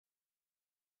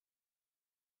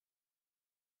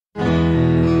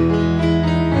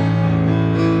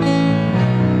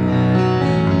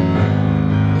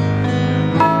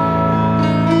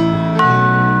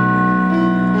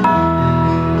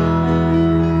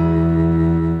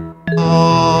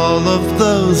all of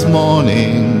those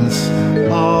mornings,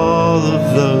 all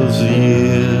of those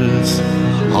years,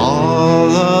 all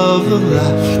of the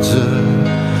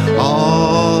laughter,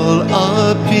 all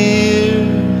appear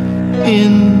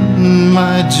in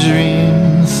my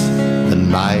dreams. The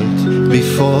night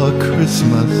before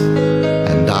Christmas,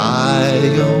 and I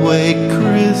awake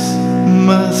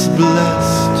Christmas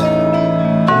blessed.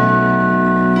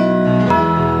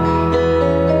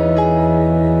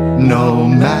 No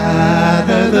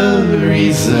matter the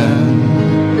reason,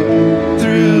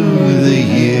 through the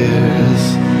years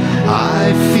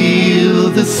I feel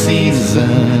the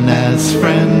season as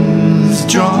friends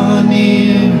draw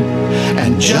near.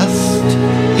 And just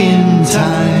in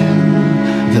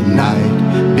time, the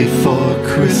night before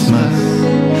Christmas,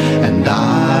 and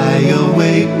I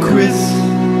awake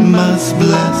Christmas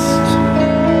blessed.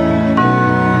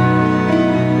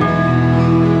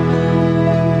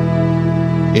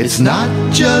 It's not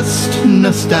just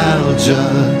nostalgia,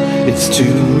 it's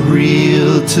too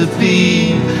real to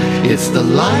be. It's the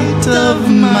light of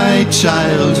my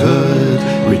childhood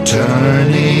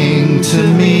returning to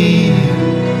me.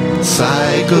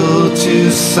 Cycle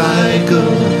to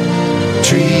cycle,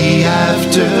 tree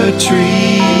after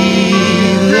tree,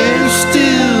 there's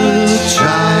still a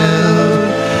child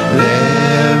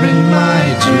there in my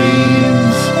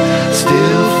dreams,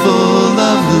 still full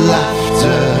of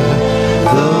laughter,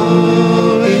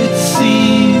 though it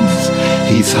seems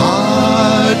he's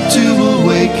hard to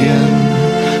awaken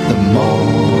the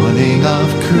morning of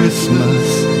Christmas.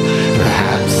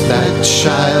 Perhaps that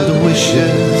child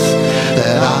wishes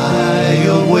that I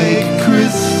awake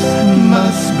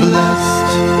Christmas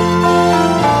blessed.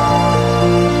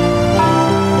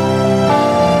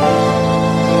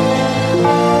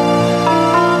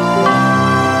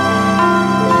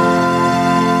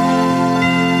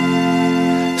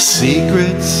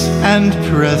 Secrets and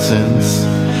presents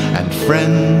and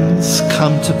friends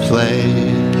come to play.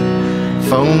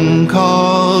 Phone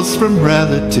calls from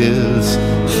relatives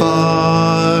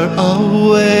far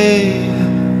away.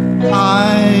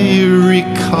 I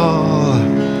recall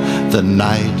the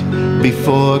night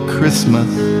before Christmas,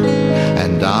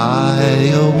 and I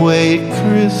awake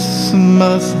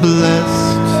Christmas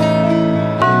blessed.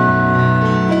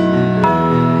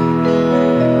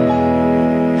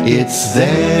 It's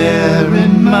there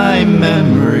in my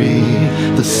memory,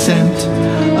 the scent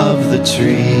of the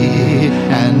tree,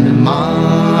 and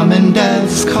Mom and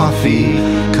Dad's coffee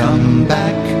come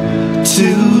back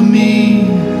to me,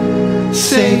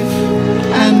 safe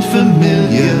and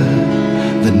familiar,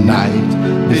 the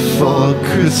night before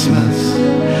Christmas,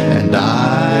 and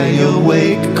I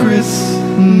awake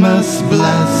Christmas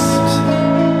blessed.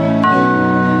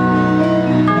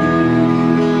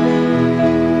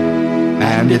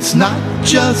 And it's not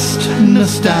just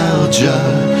nostalgia,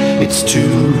 it's too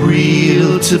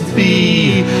real to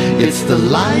be. It's the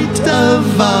light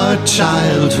of our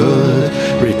childhood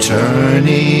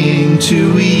returning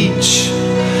to each.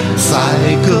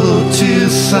 Cycle to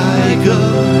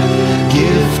cycle,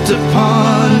 gift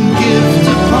upon gift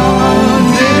upon,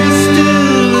 there's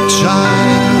still a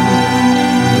child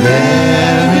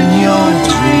there in your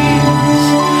dreams,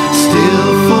 still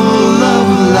full of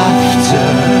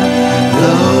laughter,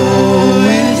 though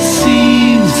it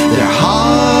seems they're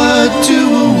hard to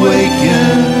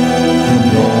awaken the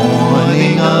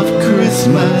morning of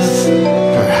Christmas.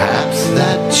 Perhaps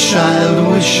that child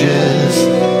wishes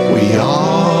we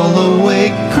all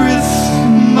awake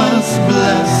Christmas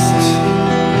blessed.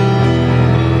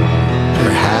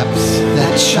 Perhaps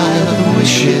that child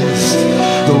wishes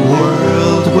the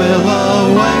world